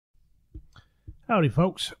Howdy,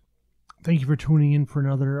 folks. Thank you for tuning in for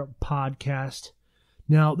another podcast.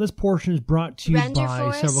 Now, this portion is brought to you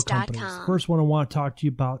by several companies. The first one I want to talk to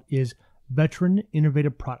you about is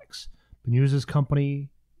VeteranIP Products. Been using this company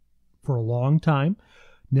for a long time.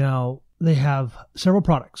 Now, they have several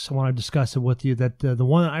products. I want to discuss it with you. That the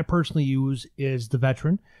one that I personally use is the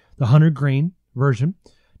Veteran, the 100 grain version.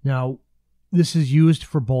 Now, this is used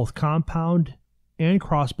for both compound and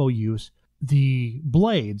crossbow use. The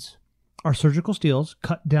blades are surgical steels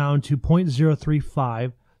cut down to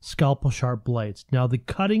 .035 scalpel sharp blades. Now, the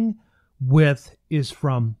cutting width is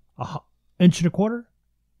from 1.25 inches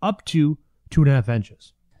up to 2.5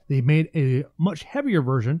 inches. They made a much heavier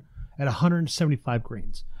version at 175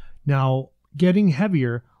 grains. Now, getting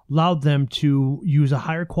heavier allowed them to use a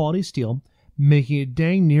higher quality steel, making it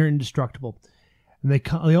dang near indestructible. And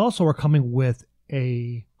they also are coming with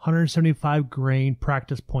a 175 grain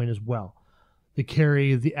practice point as well. They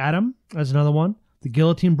carry the Atom as another one, the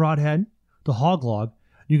Guillotine Broadhead, the Hog Log.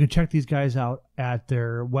 You can check these guys out at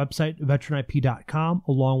their website, VeteranIP.com,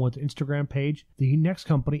 along with the Instagram page. The next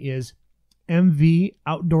company is MV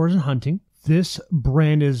Outdoors and Hunting. This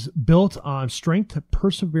brand is built on strength,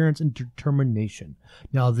 perseverance, and determination.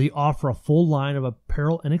 Now, they offer a full line of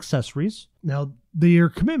apparel and accessories. Now, their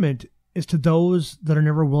commitment is to those that are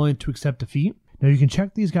never willing to accept defeat. Now, you can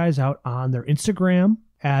check these guys out on their Instagram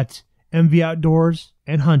at MV Outdoors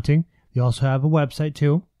and Hunting. They also have a website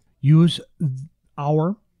too. Use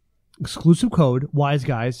our exclusive code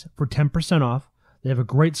WISEGUYS for 10% off. They have a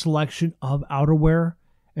great selection of outerwear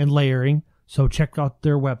and layering. So check out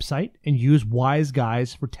their website and use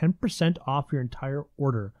WISEGUYS for 10% off your entire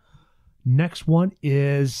order. Next one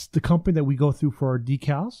is the company that we go through for our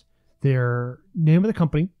decals. Their name of the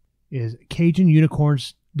company is Cajun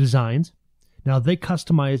Unicorns Designs. Now, they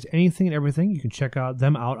customize anything and everything. You can check out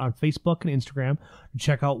them out on Facebook and Instagram and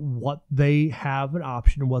check out what they have an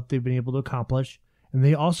option and what they've been able to accomplish. And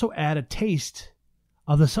they also add a taste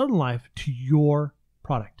of the Southern life to your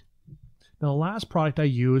product. Now, the last product I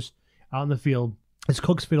use out in the field is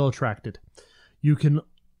Cook's Fatal Attracted. You can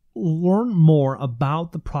learn more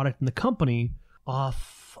about the product and the company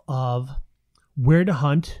off of Where to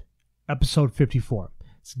Hunt, episode 54.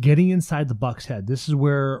 It's getting inside the buck's head. This is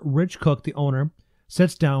where Rich Cook, the owner,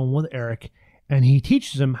 sits down with Eric, and he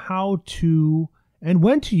teaches him how to and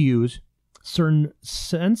when to use certain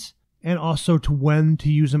scents, and also to when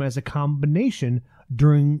to use them as a combination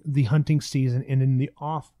during the hunting season and in the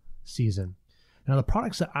off season. Now, the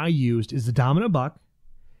products that I used is the Dominant Buck,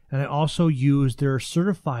 and I also used their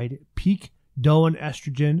certified peak doe and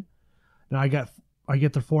estrogen. Now, I get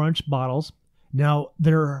the 4-inch bottles. Now,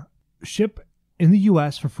 they're shipped in the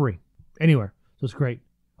U.S. for free, anywhere. So it's great.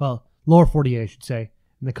 Well, lower 48, I should say,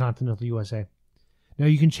 in the continental USA. Now,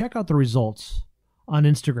 you can check out the results on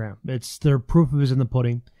Instagram. Their proof is in the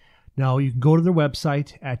pudding. Now, you can go to their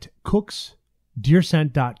website at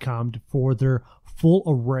cooksdeerscent.com for their full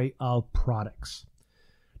array of products.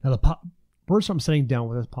 Now, the person I'm sitting down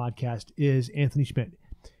with this podcast is Anthony Schmitt.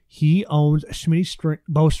 He owns Schmidty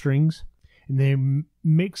bowstrings, and they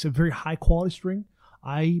makes a very high-quality string.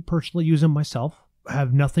 I personally use them myself. I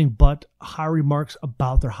have nothing but high remarks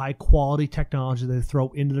about their high-quality technology they throw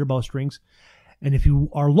into their bowstrings. And if you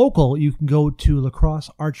are local, you can go to La Crosse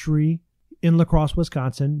Archery in La Crosse,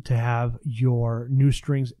 Wisconsin, to have your new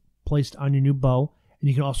strings placed on your new bow. And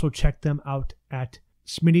you can also check them out at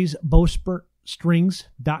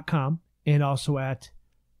Smitty'sBowstrings.com and also at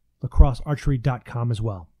lacrossearchery.com as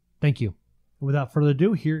well. Thank you. And without further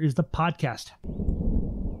ado, here is the podcast.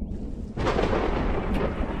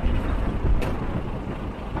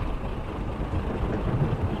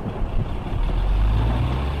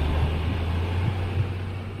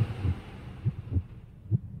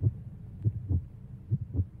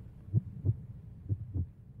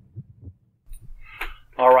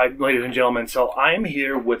 All right, ladies and gentlemen, so I am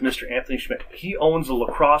here with Mr. Anthony Schmitt. He owns the La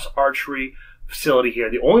Crosse Archery facility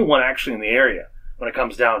here, the only one actually in the area when it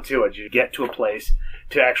comes down to it. You get to a place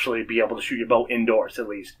to actually be able to shoot your bow indoors, at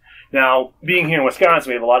least. Now, being here in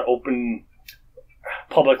Wisconsin, we have a lot of open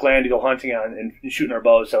public land to go hunting on and shooting our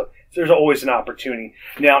bows, so there's always an opportunity.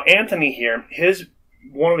 Now, Anthony here,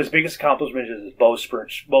 one of his biggest accomplishments is his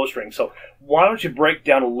bowstring. So why don't you break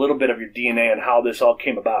down a little bit of your DNA and how this all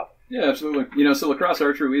came about? Yeah, absolutely. So La Crosse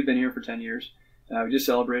Archery, we've been here for 10 years. We just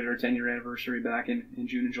celebrated our 10-year anniversary back in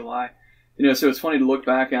June and July. So it's funny to look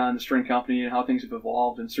back on the string company and how things have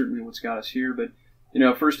evolved, and certainly what's got us here. But,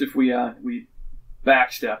 first if we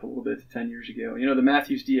backstep a little bit to 10 years ago, the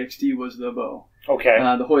Matthews DXT was the bow. Okay.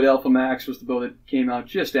 The Hoyt Alpha Max was the bow that came out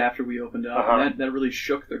just after we opened up, and that really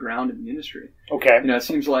shook the ground in the industry. Okay. It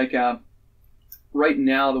seems like right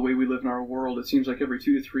now, the way we live in our world, it seems like every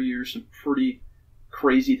 2 to 3 years, some pretty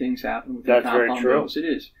crazy things happen within compound bows. It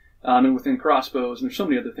is. And within crossbows, and there's so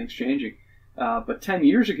many other things changing. But 10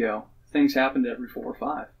 years ago, things happened every 4 or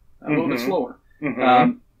 5, a little bit slower.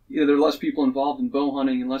 There are less people involved in bow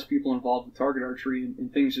hunting and less people involved in target archery,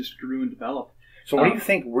 and things just grew and developed. So what do you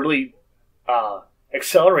think really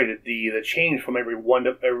accelerated the change from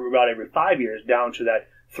about every 5 years down to that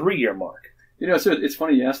 3-year mark? So it's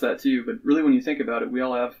funny you ask that too, but really when you think about it, we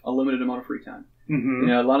all have a limited amount of free time.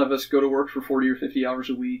 A lot of us go to work for 40 or 50 hours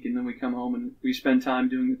a week, and then we come home and we spend time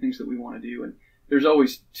doing the things that we want to do. And there's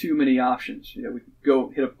always too many options. We can go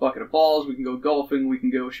hit a bucket of balls, we can go golfing, we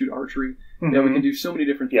can go shoot archery. We can do so many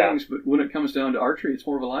different things, but when it comes down to archery, it's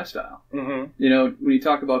more of a lifestyle. When you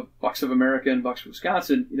talk about Bucks of America and Bucks of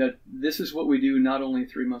Wisconsin, this is what we do not only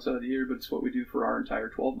 3 months out of the year, but it's what we do for our entire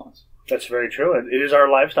 12 months. That's very true. It is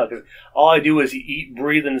our lifestyle, because all I do is eat,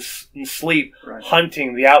 breathe, and sleep,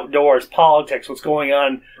 hunting, the outdoors, politics, what's going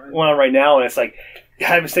on right now. And it's like,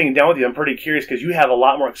 I've been sitting down with you. I'm pretty curious because you have a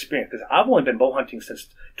lot more experience, because I've only been bow hunting since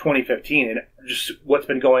 2015, and just what's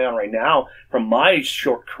been going on right now from my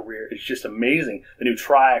short career is just amazing. The new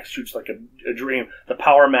Tri-X shoots like a dream. The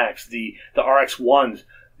Power Max, the RX-1s.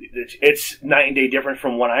 It's night and day different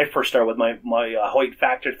from when I first started with my Hoyt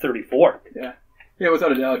Factor 34. Yeah,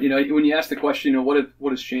 without a doubt. When you ask the question,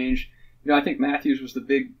 what has changed? I think Matthews was the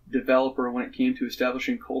big developer when it came to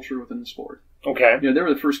establishing culture within the sport. Okay. They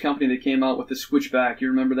were the first company that came out with the switchback. You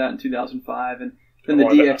remember that in 2005, and then the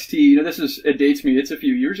DXT. It dates me. It's a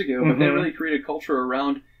few years ago, but they really created culture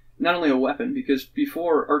around not only a weapon, because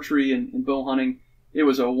before archery and bow hunting, it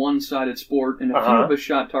was a one-sided sport, and a few of us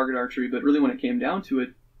shot target archery. But really, when it came down to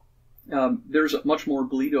it, there's much more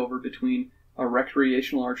bleed over between a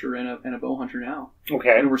recreational archer and a bow hunter now.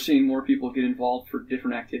 Okay. And we're seeing more people get involved for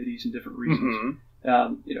different activities and different reasons.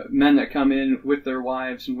 Men that come in with their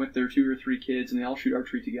wives and with their 2 or 3 kids, and they all shoot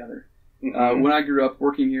archery together. When I grew up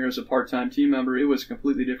working here as a part-time team member, it was a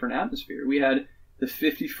completely different atmosphere. We had the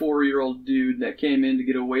 54-year-old dude that came in to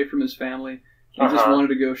get away from his family. He just wanted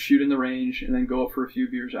to go shoot in the range and then go up for a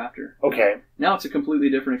few beers after. Okay. Now it's a completely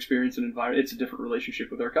different experience and environment. It's a different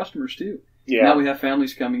relationship with our customers, too. Yeah. Now we have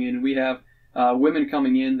families coming in, and we have women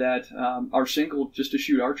coming in that are single just to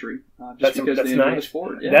shoot archery, because they enjoy the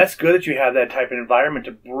sport. Yeah. That's good that you have that type of environment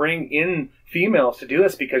to bring in females to do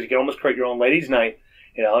this, because you can almost create your own ladies' night.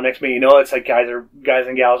 Next thing you know, it's like guys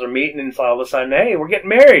and gals are meeting, and it's all of a sudden, hey, we're getting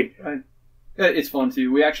married. Right. It's fun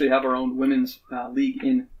too. We actually have our own women's league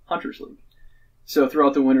in Hunters League. So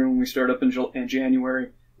throughout the winter, when we start up in January,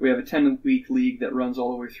 we have a 10-week league that runs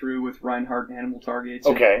all the way through with Reinhardt Animal Targets.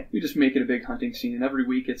 Okay. We just make it a big hunting scene, and every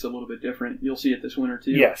week it's a little bit different. You'll see it this winter,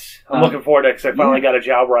 too. Yes. I'm looking forward to it, because I finally got a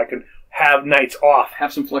job where I can have nights off.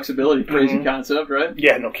 Have some flexibility. Crazy concept, right?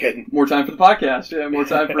 Yeah, no kidding. More time for the podcast. Yeah, more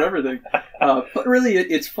time for everything. But really,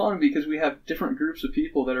 it's fun because we have different groups of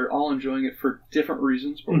people that are all enjoying it for different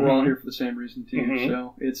reasons, but we're all here for the same reason, too.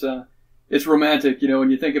 So it's romantic, when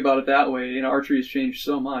you think about it that way. Archery has changed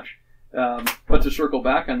so much. But to circle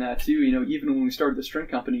back on that too, even when we started the string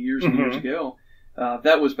company years and years ago,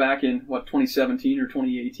 that was back in 2017 or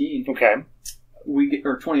 2018. Okay.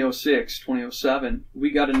 Or 2006, 2007. We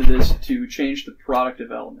got into this to change the product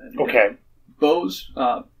development. Okay. Bows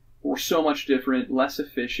were so much different, less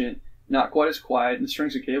efficient, not quite as quiet, and the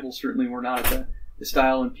strings and cables certainly were not at the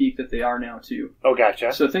style and peak that they are now too. Oh,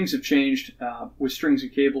 gotcha. So things have changed with strings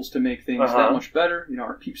and cables to make things that much better.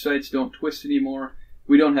 Our peep sights don't twist anymore.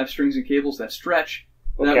 We don't have strings and cables that stretch.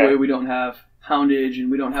 That way we don't have houndage,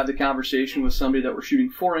 and we don't have the conversation with somebody that we're shooting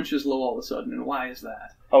 4 inches low all of a sudden. And why is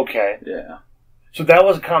that? Okay. Yeah. So that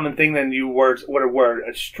was a common thing then.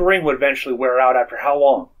 A string would eventually wear out after how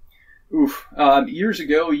long? Years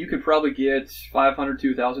ago, you could probably get 500 to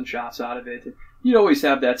 1,000 shots out of it. You'd always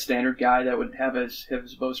have that standard guy that would have his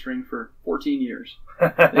bowstring for 14 years.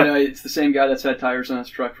 It's the same guy that's had tires on his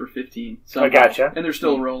truck for 15. Somehow, I gotcha. And they're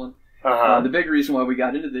still rolling. The big reason why we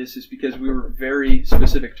got into this is because we were very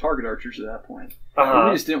specific target archers at that point.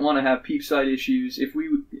 We just didn't want to have peep sight issues. If we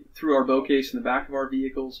threw our bow case in the back of our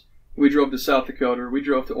vehicles, we drove to South Dakota, or we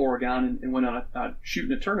drove to Oregon and went on a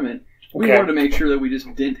shooting a tournament, we wanted to make sure that we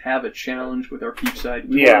just didn't have a challenge with our peep sight.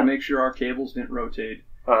 We wanted to make sure our cables didn't rotate.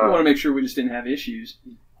 We wanted to make sure we just didn't have issues.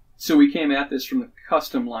 So we came at this from the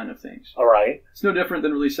custom line of things. All right. It's no different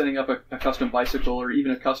than really setting up a custom bicycle or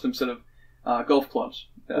even a custom set of golf clubs.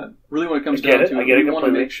 Really, when it comes down to it, we want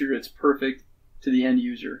to make sure it's perfect to the end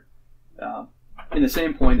user. In the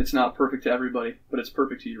same point, it's not perfect to everybody, but it's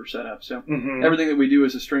perfect to your setup. So everything that we do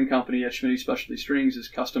as a string company at Schmidty Specialty Strings is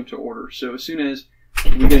custom to order. So as soon as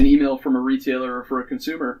we get an email from a retailer or for a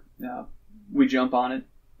consumer, we jump on it,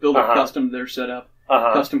 build it custom to their setup,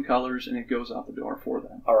 custom colors, and it goes out the door for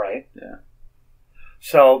them. All right. Yeah.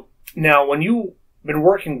 So now, when you've been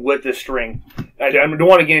working with this string, I don't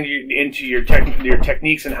want to get into your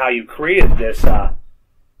techniques and how you created this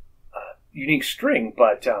unique string,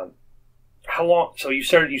 but how long? So you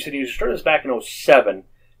said you started this back in 2007.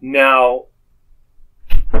 Now,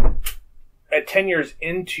 at 10 years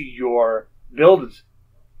into your builds,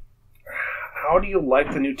 how do you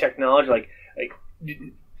like the new technology?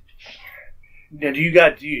 Now,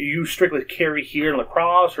 do you strictly carry here in La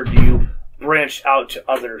Crosse, or do you branch out to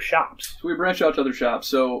other shops? So we branch out to other shops.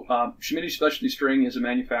 So Schmidty Specialty String is a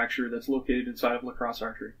manufacturer that's located inside of La Crosse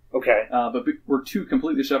Archery. Okay. But we're two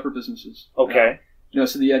completely separate businesses. Okay.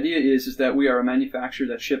 So the idea is that we are a manufacturer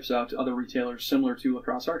that ships out to other retailers similar to La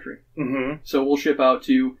Crosse Archery. Mm-hmm. So we'll ship out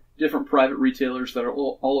to different private retailers that are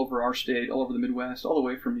all over our state, all over the Midwest, all the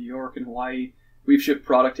way from New York and Hawaii. We've shipped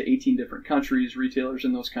product to 18 different countries, retailers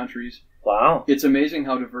in those countries. Wow. It's amazing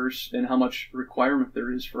how diverse and how much requirement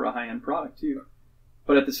there is for a high-end product, too.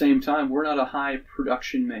 But at the same time, we're not a high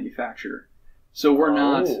production manufacturer. So we're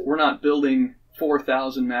not building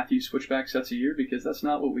 4,000 Matthews switchback sets a year, because that's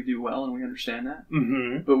not what we do well, and we understand that.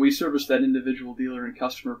 Mm-hmm. But we service that individual dealer and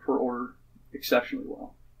customer per order exceptionally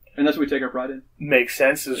well. And that's what we take our pride in. Makes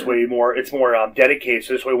sense. It's more dedicated.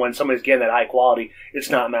 So this way, when somebody's getting that high quality, it's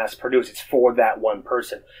not mass produced. It's for that one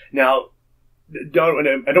person. Now, I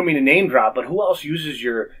don't mean to name drop, but who else uses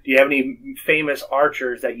do you have any famous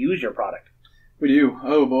archers that use your product? We do.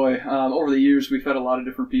 Oh boy. Over the years, we've had a lot of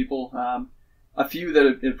different people. A few that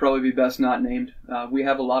it'd probably be best not named. We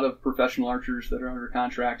have a lot of professional archers that are under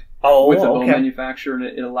contract with the bow manufacturer, and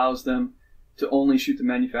it allows them to only shoot the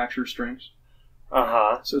manufacturer's strings.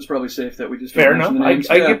 So it's probably safe that we just fair enough.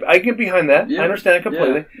 I get behind that. Yep. I understand it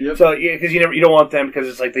completely. Yep. So because you don't want them, because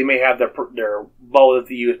it's like they may have their bow that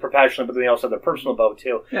they use professionally, but they also have their personal bow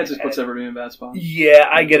too. Yeah, it just puts everybody in a bad spot. Yeah,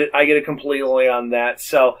 I get it. I get it completely on that.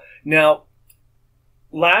 So now,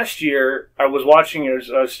 last year I was watching you.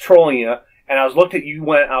 I was trolling you. And I was looked at, you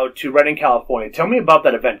went out to Redding, California. Tell me about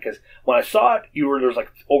that event, because when I saw it, there's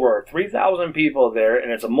like over 3,000 people there,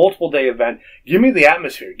 and it's a multiple day event. Give me the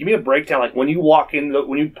atmosphere. Give me a breakdown. Like when you walk in,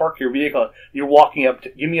 when you park your vehicle, you're walking up.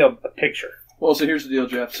 Give me a picture. Well, so here's the deal,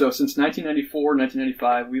 Jeff. So since 1994,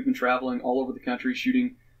 1995, we've been traveling all over the country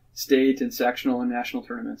shooting state and sectional and national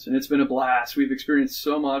tournaments, and it's been a blast. We've experienced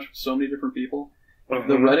so much, so many different people. Mm-hmm.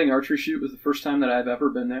 The Redding archery shoot was the first time that I've ever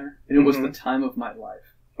been there, and it was the time of my life.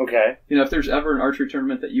 Okay. If there's ever an archery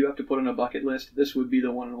tournament that you have to put on a bucket list, this would be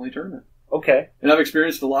the one and only tournament. Okay. And I've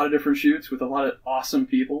experienced a lot of different shoots with a lot of awesome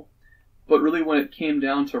people. But really, when it came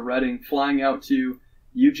down to Redding, flying out to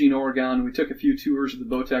Eugene, Oregon, we took a few tours of the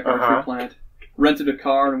Bowtech archery plant, rented a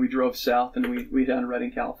car, and we drove south, and we hit on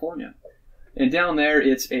Redding, California. And down there,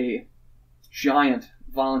 it's a giant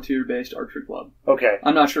volunteer-based archery club. Okay.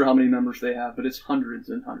 I'm not sure how many members they have, but it's hundreds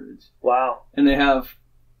and hundreds. Wow. And they have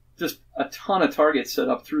just a ton of targets set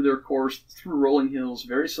up through their course, through rolling hills,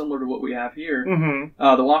 very similar to what we have here.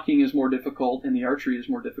 Mm-hmm. The walking is more difficult, and the archery is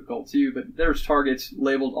more difficult too, but there's targets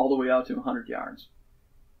labeled all the way out to 100 yards.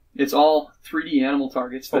 It's all 3D animal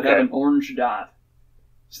targets that have an orange dot.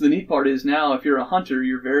 So the neat part is now, if you're a hunter,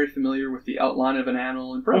 you're very familiar with the outline of an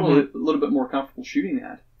animal and probably a little bit more comfortable shooting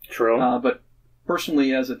that. True. But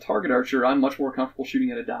personally, as a target archer, I'm much more comfortable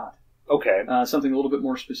shooting at a dot. Okay. Something a little bit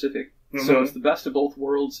more specific. Mm-hmm. So it's the best of both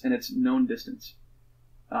worlds, and it's known distance.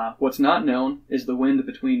 What's not known is the wind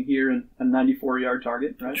between here and a 94-yard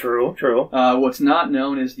target, right? True. What's not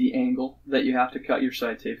known is the angle that you have to cut your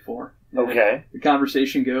sight tape for. Okay. The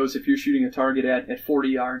conversation goes, if you're shooting a target at 40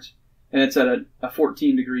 yards, and it's at a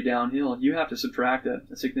 14-degree downhill, you have to subtract a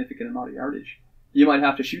significant amount of yardage. You might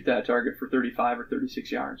have to shoot that target for 35 or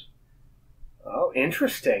 36 yards. Oh,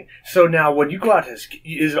 interesting. So now, when you go out, is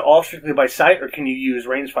it all strictly by sight, or can you use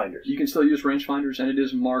rangefinders? You can still use rangefinders, and it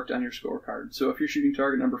is marked on your scorecard. So if you're shooting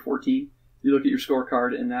target number 14, you look at your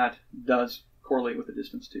scorecard, and that does correlate with the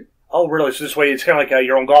distance too. Oh, really? So this way, it's kind of like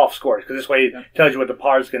your own golf score, because this way it tells you what the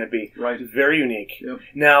par is going to be. Right. Very unique. Yep.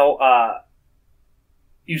 Now,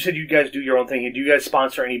 you said you guys do your own thing. Do you guys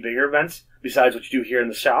sponsor any bigger events besides what you do here in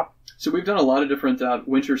the shop? So we've done a lot of different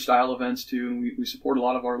winter-style events, too, and we support a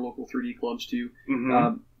lot of our local 3D clubs, too.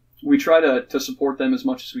 Mm-hmm. We try to support them as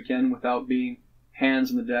much as we can without being hands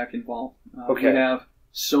in the deck involved. We have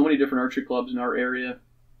so many different archery clubs in our area.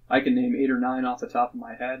 I can name 8 or 9 off the top of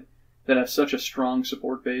my head that have such a strong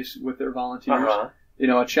support base with their volunteers.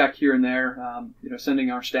 A check here and there, sending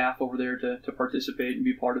our staff over there to participate and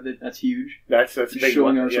be part of it, that's huge. That's a big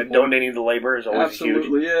one. Donating the labor is always huge.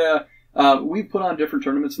 Absolutely, yeah. We've put on different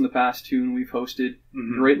tournaments in the past, too, and we've hosted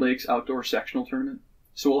Great Lakes Outdoor Sectional Tournament.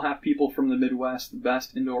 So we'll have people from the Midwest, the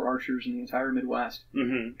best indoor archers in the entire Midwest,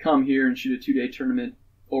 come here and shoot a 2-day tournament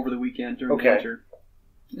over the weekend during the winter.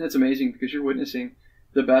 And it's amazing because you're witnessing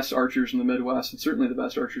the best archers in the Midwest and certainly the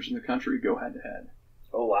best archers in the country go head-to-head.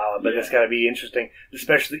 Oh, wow. But that's got to be interesting,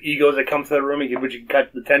 especially the egos that come to the room, which you can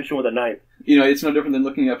cut the tension with a knife. It's no different than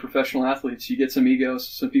looking at professional athletes. You get some egos,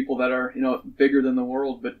 some people that are, bigger than the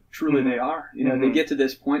world, but truly they are. They get to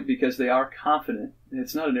this point because they are confident. And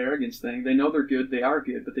it's not an arrogance thing. They know they're good, they are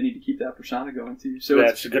good, but they need to keep that persona going too. So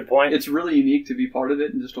that's a good point. It's really unique to be part of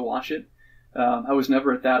it and just to watch it. I was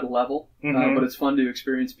never at that level, but it's fun to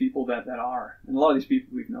experience people that are. And a lot of these people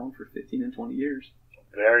we've known for 15 and 20 years.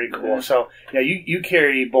 Very cool. Yeah. So now you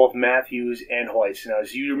carry both Matthews and Hoyts.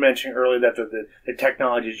 As you mentioned earlier that the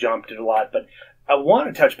technology has jumped a lot, but I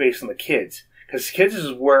want to touch base on the kids because kids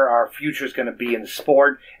is where our future is going to be in the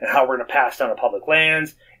sport and how we're going to pass down our public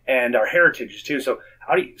lands and our heritages too. So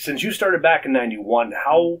since you started back in '91,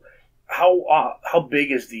 how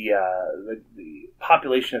big is the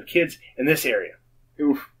population of kids in this area?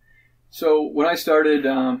 Oof. So when I started.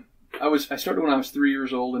 I started when I was 3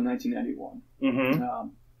 years old in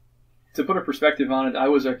 1991. To put a perspective on it, I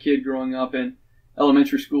was a kid growing up in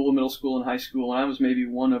elementary school, middle school, and high school, and I was maybe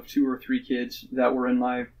one of 2 or 3 kids that were in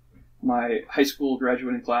my high school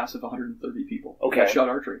graduating class of 130 people that shot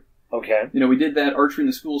archery. Okay. We did that Archery in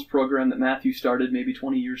the Schools program that Matthew started maybe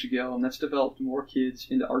 20 years ago, and that's developed more kids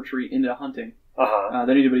into archery, into hunting, than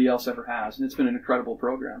anybody else ever has, and it's been an incredible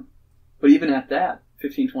program. But even at that,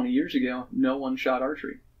 15, 20 years ago, no one shot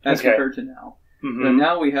archery. As compared to now.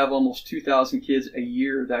 Now we have almost 2,000 kids a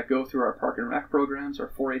year that go through our park and rec programs,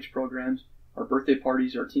 our 4-H programs, our birthday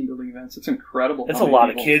parties, our team building events. It's incredible. That's a lot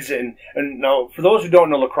of kids. And now, for those who don't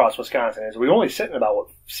know La Crosse, Wisconsin, we only sit in about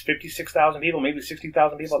 56,000 people, maybe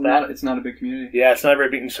 60,000 people. It's not a big community. Yeah, it's not very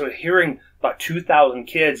big. And so hearing about 2,000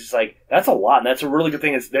 kids, it's like that's a lot. And that's a really good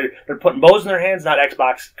thing. They're putting bows in their hands, not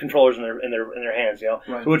Xbox controllers in their hands.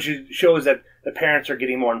 Right. So which shows that the parents are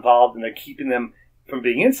getting more involved and they're keeping them from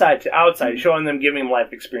being inside to outside, showing them, giving them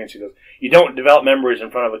life experience. Because you don't develop memories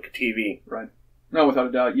in front of a TV. Right. No, without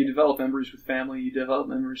a doubt. You develop memories with family. You develop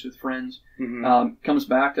memories with friends. Comes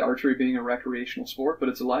back to archery being a recreational sport, but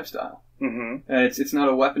it's a lifestyle. It's not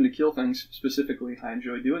a weapon to kill things specifically. I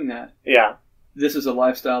enjoy doing that. Yeah. This is a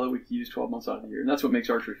lifestyle that we can use 12 months out of the year, and that's what makes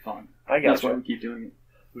archery fun. That's why we keep doing it.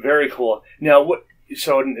 Very cool. Now,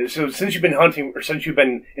 so since you've been hunting, or since you've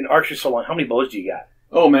been in archery so long, how many bows do you got?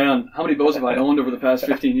 Oh, man. How many bows have I owned over the past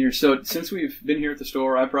 15 years? So since we've been here at the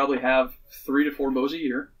store, I probably have 3 to 4 bows a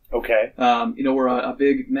year. Okay. We're a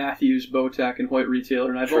big Matthews, Bowtech, and Hoyt retailer,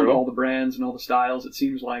 and I've owned all the brands and all the styles, it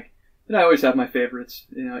seems like. And I always have my favorites.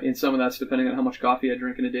 And some of that's depending on how much coffee I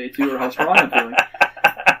drink in a day, too, or how strong I'm feeling.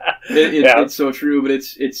 It's so true, but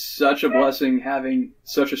it's such a blessing having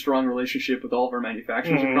such a strong relationship with all of our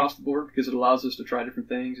manufacturers across the board because it allows us to try different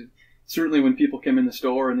things. And certainly when people come in the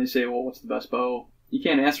store and they say, well, what's the best bow? You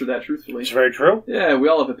can't answer that truthfully. It's very true. Yeah, we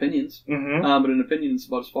all have opinions. But an opinion is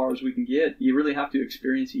about as far as we can get. You really have to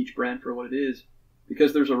experience each brand for what it is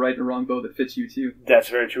because there's a right and a wrong bow that fits you, too. That's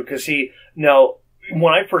very true. Because, now,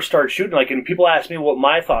 when I first started shooting, and people ask me what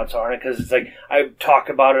my thoughts are on it because it's I talk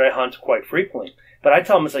about it, I hunt quite frequently. But I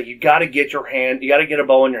tell them you got to get a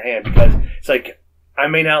bow in your hand because it's I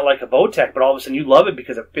may not like a Bowtech, but all of a sudden you love it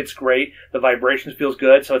because it fits great, the vibrations feels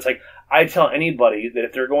good. So it's I tell anybody that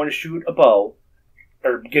if they're going to shoot a bow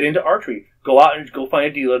or get into archery, go out and go find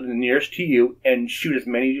a dealer the nearest to you and shoot as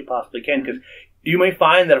many as you possibly can because you may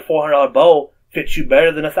find that a $400 bow fits you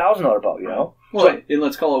better than a $1,000 bow. Well, and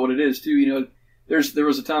let's call it what it is too. There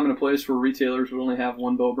was a time and a place where retailers would only have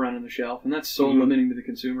one bow brand on the shelf, and that's so limiting to the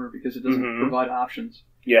consumer because it doesn't provide options.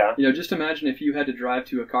 Yeah. Just imagine if you had to drive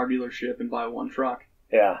to a car dealership and buy one truck.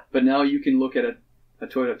 Yeah. But now you can look at a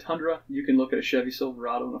Toyota Tundra, you can look at a Chevy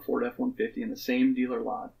Silverado and a Ford F-150 in the same dealer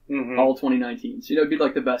lot, all 2019s. It'd be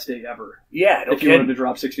like the best day ever. Yeah, if you wanted to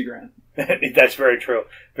drop $60,000. That's very true.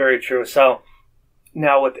 Very true. So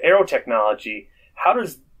now with arrow technology, how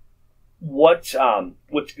does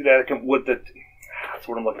that's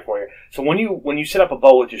what I'm looking for here. So when you set up a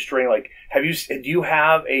bow with your string, do you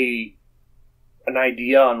have an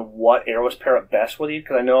idea on what arrows pair up best with you?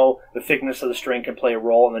 Because I know the thickness of the string can play a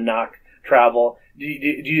role in the nock travel.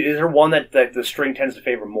 Is there one that the string tends to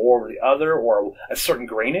favor more over the other, or a certain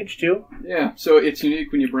grainage too? Yeah, so it's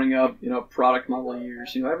unique when you bring up product model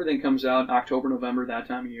years. Everything comes out October, November, that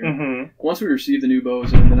time of year. Once we receive the new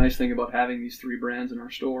bows, and the nice thing about having these 3 brands in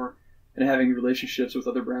our store and having relationships with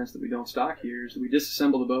other brands that we don't stock here is that we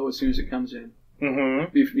disassemble the bow as soon as it comes in.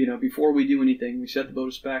 Before we do anything, we set the bow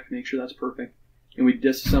to spec, make sure that's perfect, and we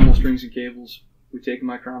disassemble strings and cables. We take a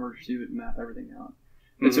micrometer to it and map everything out.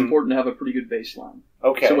 it's important to have a pretty good baseline.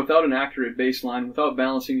 Okay. So without an accurate baseline, without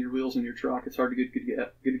balancing your wheels in your truck, it's hard to get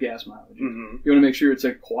good gas mileage. You want to make sure it's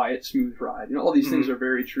a quiet, smooth ride. All these things are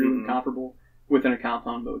very true and comparable within a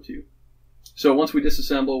compound bow too. So once we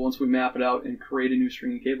disassemble, once we map it out and create a new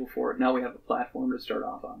string and cable for it, now we have a platform to start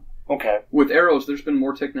off on. Okay. With arrows, there's been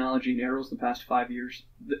more technology in arrows the past 5 years,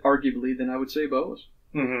 arguably, than I would say bows.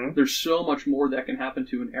 There's so much more that can happen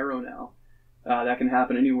to an arrow now. That can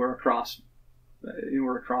happen anywhere across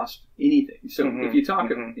anything. So if you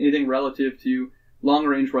talk anything relative to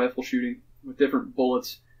long-range rifle shooting with different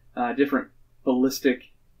bullets, different ballistic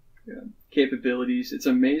capabilities, it's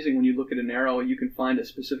amazing when you look at an arrow, you can find a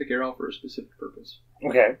specific arrow for a specific purpose.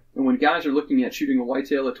 Okay. And when guys are looking at shooting a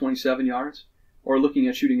whitetail at 27 yards or looking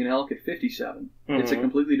at shooting an elk at 57, it's a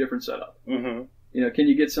completely different setup. Can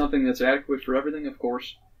you get something that's adequate for everything? Of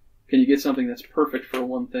course. Can you get something that's perfect for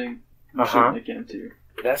one thing? You certainly can too.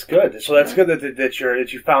 That's good. So that's good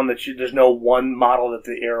that you found that there's no one model that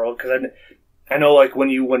the arrow, because I know like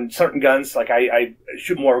when certain guns, like I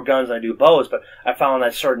shoot more guns than I do bows, but I found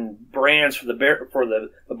that certain brands for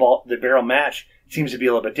the barrel match seems to be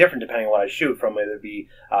a little bit different depending on what I shoot from, whether it be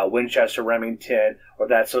Winchester, Remington, or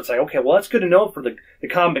that. So it's like, okay, well that's good to know for the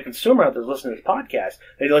common consumer out there listening to this podcast.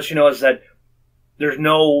 They let you know is that there's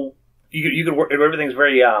no. You could work, everything's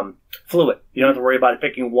very fluid. You don't have to worry about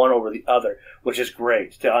picking one over the other, which is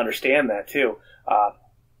great to understand that too.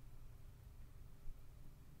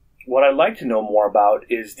 What I'd like to know more about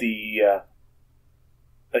is the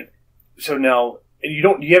So now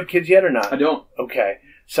do you have kids yet or not? I don't. Okay,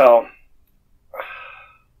 so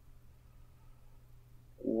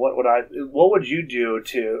what would you do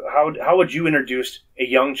how would you introduce a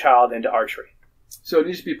young child into archery? So it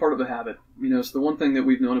needs to be part of a habit. So the one thing that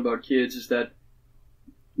we've known about kids is that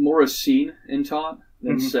more is seen and taught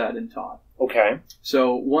than said and taught. Okay.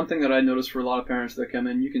 So one thing that I noticed for a lot of parents that come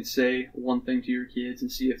in, you can say one thing to your kids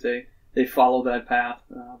and see if they follow that path.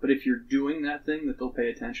 But if you're doing that thing, that they'll pay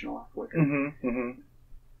attention a lot quicker.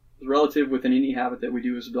 It's relative within any habit that we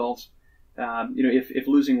do as adults. If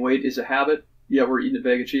losing weight is a habit, we're eating a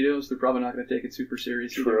bag of Cheetos, they're probably not going to take it super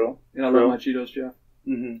seriously. True. And I love my Cheetos, Jeff.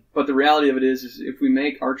 But the reality of it is if we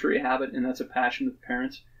make archery a habit and that's a passion that the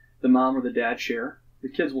parents, the mom or the dad share, the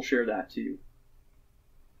kids will share that too.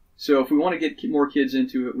 So if we want to get more kids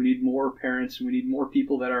into it, we need more parents, we need more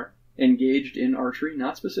people that are engaged in archery,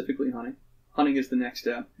 not specifically hunting. Hunting is the next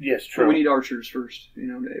step. Yes, true. But we need archers first.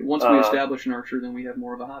 Once we establish an archer, then we have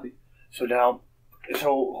more of a hobby. So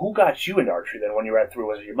who got you into archery then when you were through?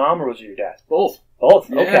 Was it your mom or was it your dad? Both. Both?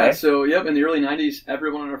 Yeah, okay. So, in the early 90s,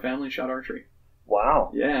 everyone in our family shot archery.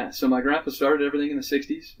 Wow. Yeah, so my grandpa started everything in the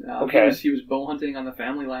 60s. Okay. He was bow hunting on the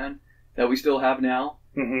family land that we still have now,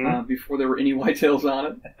 before there were any whitetails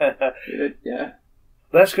on it. Yeah.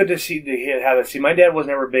 That's good to have it. See, my dad was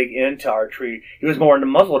never big into archery. He was more into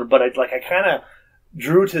muzzleloader, but I kind of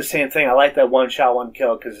drew to the same thing. I like that one shot, one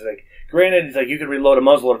kill, because granted, it's you can reload a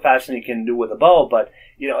muzzleloader faster than you can do with a bow, but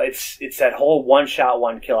it's that whole one shot,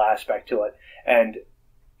 one kill aspect to it, and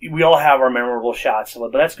we all have our memorable shots.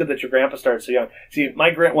 But that's good that your grandpa started so young. See,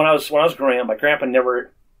 when I was growing up, my grandpa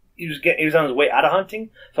never. He was on his way out of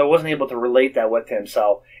hunting, so I wasn't able to relate that with him.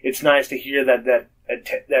 So it's nice to hear that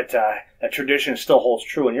tradition still holds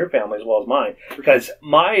true in your family as well as mine. Because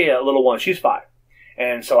my little one, she's 5.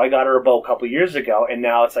 And so I got her a bow a couple of years ago, and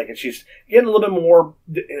now it's she's getting a little bit more,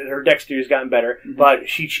 her dextery's gotten better, but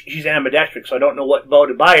she's ambidextric, so I don't know what bow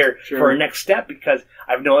to buy her for her next step, because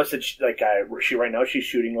I've noticed that she right now she's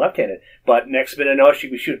shooting left-handed, but next minute I know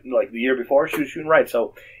she'd be shooting, the year before, she was shooting right,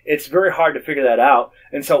 so it's very hard to figure that out.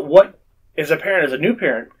 And so what, as a new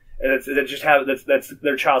parent, that's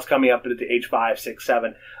their child's coming up at the age 5, 6,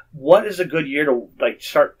 7, what is a good year to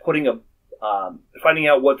start putting finding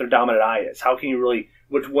out what their dominant eye is? How can you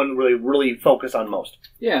which one really focus on most?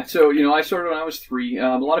 Yeah, so I started when I was 3.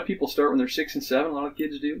 A lot of people start when they're 6 and 7. A lot of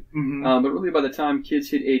kids do, but really by the time kids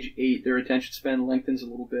hit age 8, their attention span lengthens a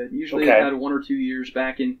little bit. Usually they've had 1 or 2 years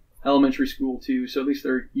back in elementary school too, so at least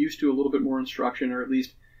they're used to a little bit more instruction, or at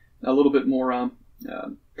least a little bit more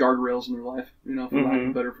guardrails in their life, for lack of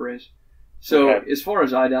a better phrase. So as far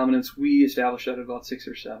as eye dominance, we established that at about 6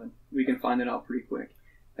 or 7. We can find it out pretty quick.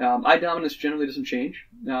 Eye dominance generally doesn't change,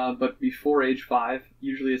 but before age 5,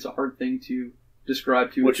 usually it's a hard thing to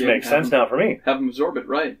describe to a kid. Which makes sense now for me. Have them absorb it,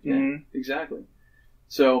 right. Yeah, exactly.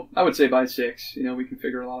 So I would say by 6, we can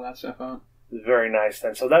figure a lot of that stuff out. Very nice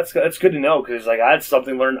then. So that's good to know, because I had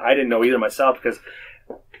something learned I didn't know either myself, because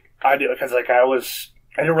I didn't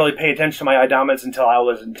really pay attention to my eye dominance until I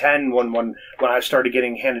was in 10 when I started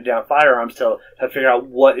getting handed down firearms to figure out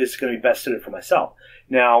what is going to be best suited for myself.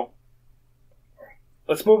 Now,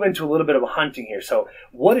 let's move into a little bit of hunting here. So,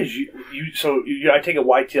 what is I take it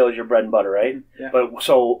whitetail is your bread and butter, right? Yeah. But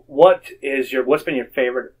so, what's been your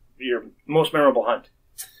favorite, your most memorable hunt?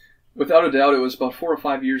 Without a doubt, it was about 4 or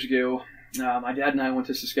 5 years ago. My dad and I went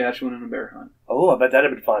to Saskatchewan on a bear hunt. Oh, I bet that'd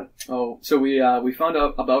have been fun. Oh, so we found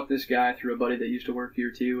out about this guy through a buddy that used to work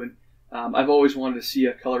here too, and I've always wanted to see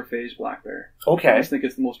a color phase black bear. Okay. I just think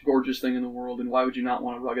it's the most gorgeous thing in the world, and why would you not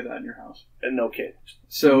want a rug of that in your house? And no kidding.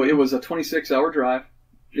 So it was a 26-hour drive.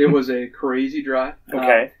 It was a crazy drive.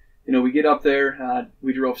 Okay. We get up there.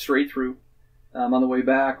 We drove straight through. On the way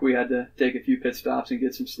back, we had to take a few pit stops and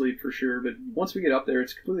get some sleep for sure. But once we get up there,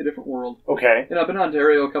 it's a completely different world. Okay. And I've been to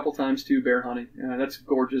Ontario a couple times too, bear hunting. That's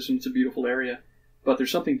gorgeous and it's a beautiful area. But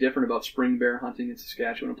there's something different about spring bear hunting in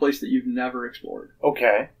Saskatchewan, a place that you've never explored.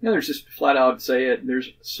 Okay. There's just flat out say it.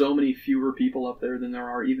 There's so many fewer people up there than there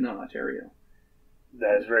are even in Ontario.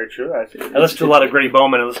 That is very true. I listen to a lot of Grady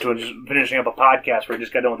Bowman. I listen to just finishing up a podcast where he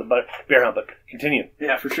just got done with the bear hunt. But continue.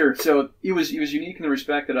 Yeah, for sure. So it was unique in the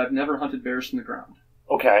respect that I've never hunted bears from the ground.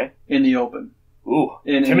 Okay. In the open. Ooh,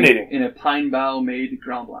 intimidating. In a pine bough made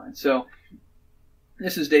ground blind. So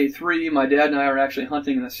this is day 3. My dad and I are actually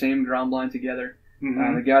hunting in the same ground blind together.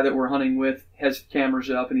 Mm-hmm. The guy that we're hunting with has cameras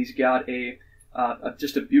up, and he's got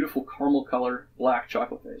just a beautiful caramel color black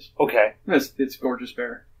chocolate face. Okay. It's a gorgeous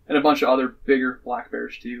bear. And a bunch of other bigger black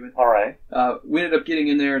bears too. All right. We ended up getting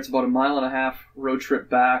in there. It's about a 1.5 mile road trip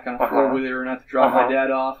back on a 4-wheeler, and I have to drop my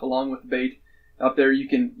dad off along with the bait. Up there, you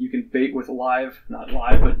can bait with not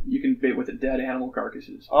live, but you can bait with the dead animal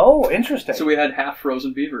carcasses. Oh, interesting. So we had half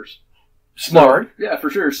frozen beavers. Smart. So, yeah, for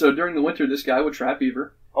sure. So during the winter, this guy would trap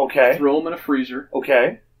beaver. Okay. Throw them in a freezer.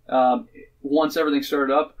 Okay. Once everything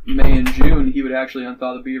started up, May and June, he would actually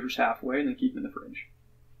unthaw the beavers halfway and then keep them in the fridge.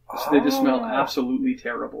 So they just smell absolutely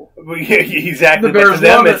terrible. Yeah, exactly. The bears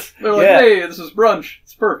love it. They're like, hey, this is brunch.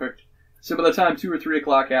 It's perfect. So by the time 2 or 3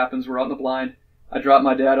 o'clock happens, we're out in the blind. I drop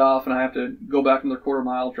my dad off, and I have to go back another quarter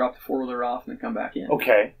mile, drop the 4-wheeler off, and then come back in.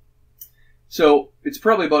 Okay. So it's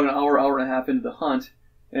probably about an hour and a half into the hunt,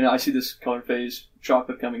 and I see this color phase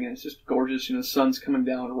chocolate coming in. It's just gorgeous. The sun's coming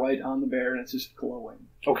down right on the bear, and it's just glowing.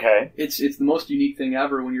 Okay. It's the most unique thing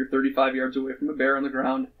ever when you're 35 yards away from a bear on the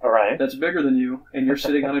ground. All right. That's bigger than you, and you're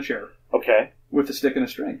sitting on a chair. Okay. With a stick and a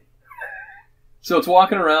string. So it's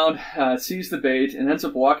walking around, it sees the bait, and ends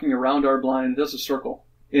up walking around our blind and does a circle.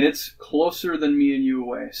 And it's closer than me and you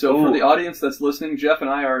away. So for the audience that's listening, Jeff and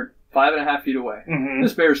I are 5.5 feet away. Mm-hmm.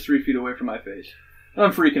 This bear's 3 feet away from my face.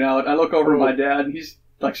 I'm freaking out. I look over at my dad, and he's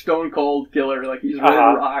like stone cold killer, like he's ready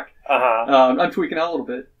to rock. I'm tweaking out a little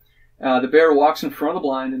bit. The bear walks in front of the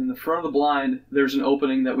blind, and in the front of the blind, there's an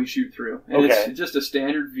opening that we shoot through. And it's just a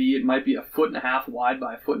standard V. It might be 1.5 feet wide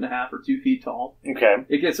by 1.5 feet or 2 feet tall. Okay.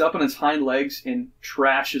 It gets up on its hind legs and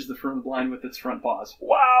trashes the front of the blind with its front paws.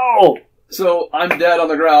 Wow! So I'm dead on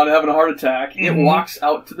the ground, having a heart attack. Mm-hmm. It walks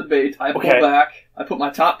out to the bait. I pull back. I put my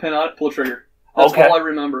top pin on it, pull the trigger. That's all I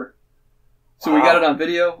remember. So we got it on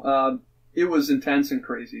video. It was intense and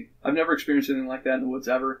crazy. I've never experienced anything like that in the woods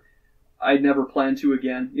ever. I'd never plan to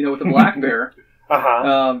again. With a black bear,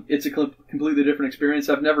 it's a completely different experience.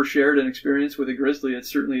 I've never shared an experience with a grizzly. It's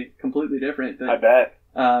certainly completely different. I bet.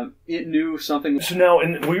 It knew something. So now,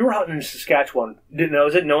 when we were hunting in Saskatchewan,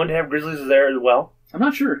 is it known to have grizzlies there as well? I'm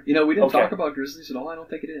not sure. We didn't talk about grizzlies at all. I don't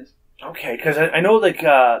think it is. Okay, because I know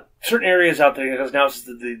certain areas out there, because now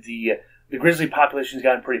the grizzly population's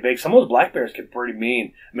gotten pretty big. Some of those black bears get pretty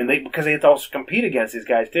mean. I mean, because they have to also compete against these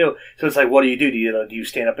guys too. So it's like, what do you do? Do you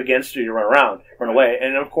stand up against, or do you run away?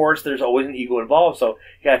 And of course, there's always an ego involved, so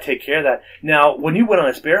you got to take care of that. Now, when you went on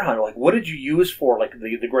this bear hunt, what did you use for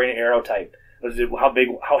the grain arrow type?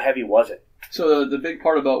 How heavy was it? So the big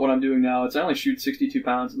part about what I'm doing now is I only shoot 62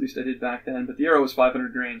 pounds, at least I did back then, but the arrow was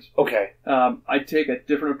 500 grains. Okay. I take a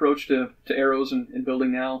different approach to arrows and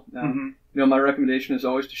building now. My recommendation is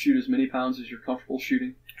always to shoot as many pounds as you're comfortable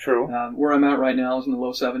shooting. True. Where I'm at right now is in the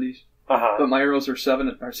low 70s. But my arrows are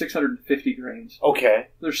 650 grains. Okay.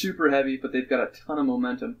 They're super heavy, but they've got a ton of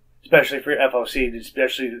momentum. Especially for your FOC,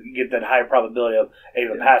 especially to get that high probability of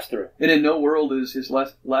able to pass through. And in no world is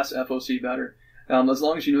less FOC better. As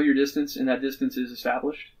long as you know your distance and that distance is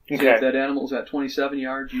established. So if that animal is at 27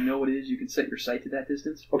 yards, you know what it is, you can set your sight to that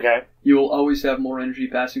distance. Okay. You will always have more energy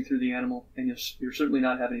passing through the animal, and you're certainly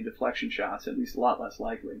not having any deflection shots, at least a lot less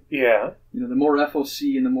likely. Yeah. The more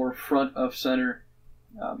FOC and the more front of center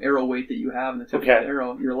arrow weight that you have in the tip of the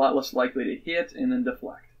arrow, you're a lot less likely to hit and then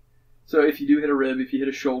deflect. So if you do hit a rib, if you hit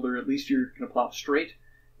a shoulder, at least you're going to plow straight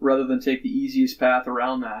rather than take the easiest path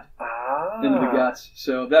around that into the guts.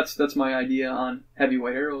 So that's my idea on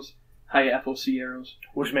heavyweight arrows. high FOC arrows.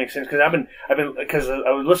 Which makes sense, because because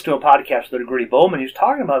I was listening to a podcast with Gritty Bowman. He was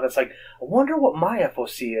talking about that's like, I wonder what my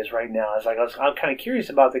FOC is right now. I'm kind of curious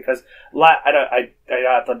about it, because I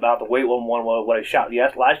got about the weight one what I shot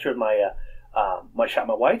last year with I shot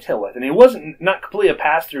my whitetail with, and it wasn't not completely a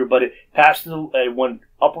pass through, but it passed through, it went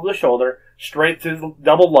up over the shoulder, straight through the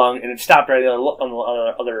double lung, and it stopped right on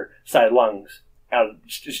the other side of lungs.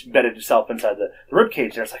 Just embedded itself inside the rib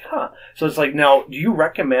cage there. It's like, huh. So it's like, now, do you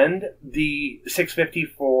recommend the 650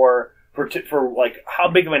 for like, how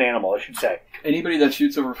big of an animal, I should say? Anybody that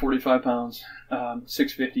shoots over 45 pounds,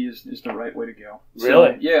 650 is the right way to go.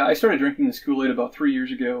 Really? So, yeah, I started drinking this Kool-Aid about 3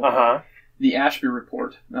 years ago. The Ashby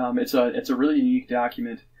Report. It's a really unique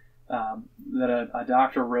document that a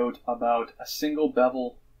doctor wrote about a single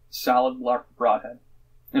bevel solid broadhead,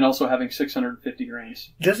 and also having 650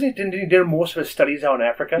 grains. Didn't he do most of his studies out in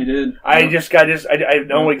Africa? He did. I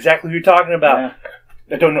know exactly who you're talking about. Yeah.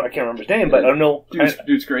 I don't know. I can't remember his name, but I don't know.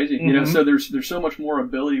 Dude's crazy. Mm-hmm. You know, so there's so much more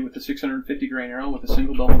ability with the 650 grain arrow with a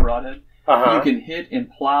single bevel broadhead. You can hit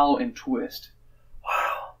and plow and twist.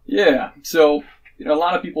 Wow. Yeah. So a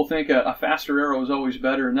lot of people think a faster arrow is always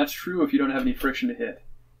better, and that's true if you don't have any friction to hit.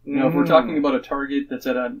 You know, if we're talking about a target that's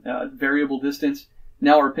at a variable distance,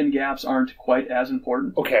 now our pin gaps aren't quite as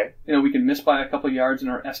important. Okay. You know, we can miss by a couple yards in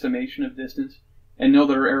our estimation of distance and know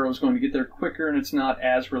that our arrow is going to get there quicker, and it's not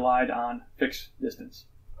as relied on fixed distance.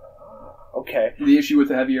 Okay. The issue with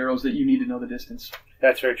the heavy arrows is that you need to know the distance.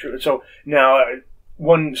 That's very true. So now,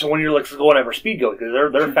 when you're like going over speed go, because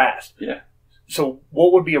they're fast. Yeah. So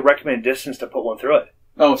what would be a recommended distance to put one through it?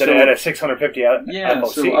 Oh, so at a 650 yeah,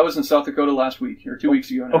 FOC? So I was in South Dakota last week, or 2 weeks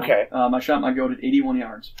ago now. Okay. I shot my goat at 81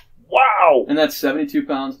 yards. Wow! And that's 72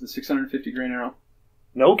 pounds with a 650 grain arrow.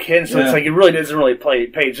 No kidding. So it's like, it really doesn't really pay.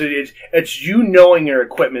 So it's you knowing your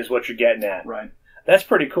equipment is what you're getting at. Right. That's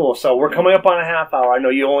pretty cool. So we're coming up on a half hour. I know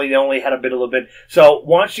you only had a little bit. So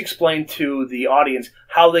why don't you explain to the audience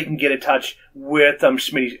how they can get in touch with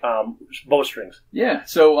Schmidty bowstrings? Yeah.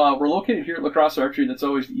 So we're located here at La Crosse Archery. That's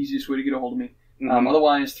always the easiest way to get a hold of me.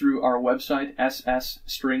 Otherwise, through our website,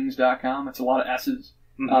 SSStrings.com. It's a lot of S's.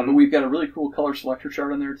 But we've got a really cool color selector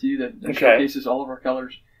chart on there, too, that showcases all of our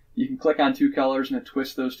colors. You can click on 2 colors and it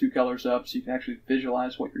twists those 2 colors up, so you can actually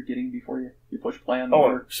visualize what you're getting before you push play on the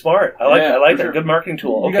board. Smart. I like that. Sure. Good marketing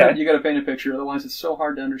tool. You got to paint a picture. Otherwise, it's so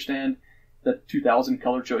hard to understand the 2,000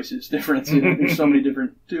 color choices difference. You know, there's too many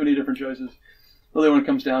different choices. Really, when it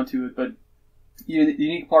comes down to it. But the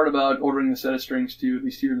unique part about ordering the set of strings, too, at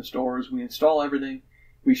least here in the store, is we install everything.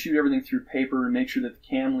 We shoot everything through paper and make sure that the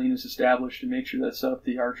cam lean is established and make sure that's set up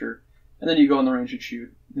the archer. And then you go on the range and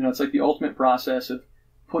shoot. You know, it's like the ultimate process of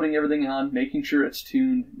putting everything on, making sure it's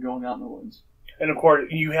tuned, going out in the woods. And of course,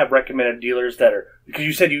 you have recommended dealers that are, because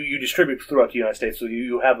you said you distribute throughout the United States, so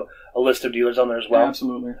you have a list of dealers on there as well?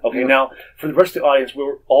 Absolutely. Okay, yep. Now, for the rest of the audience,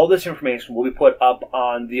 all this information will be put up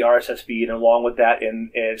on the RSS feed, and along with that,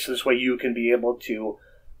 and so this way you can be able to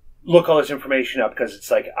look all this information up, because it's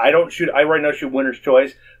like, I right now shoot winner's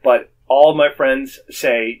choice, but all my friends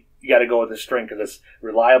say, you got to go with this string because it's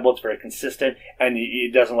reliable, it's very consistent, and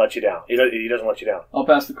it doesn't let you down. He doesn't let you down. I'll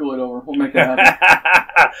pass the Kool-Aid over. We'll make that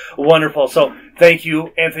happen. Wonderful. So thank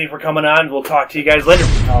you, Anthony, for coming on. We'll talk to you guys later.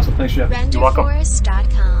 Awesome. Thanks, Jeff. You're welcome.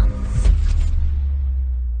 RenderForest.com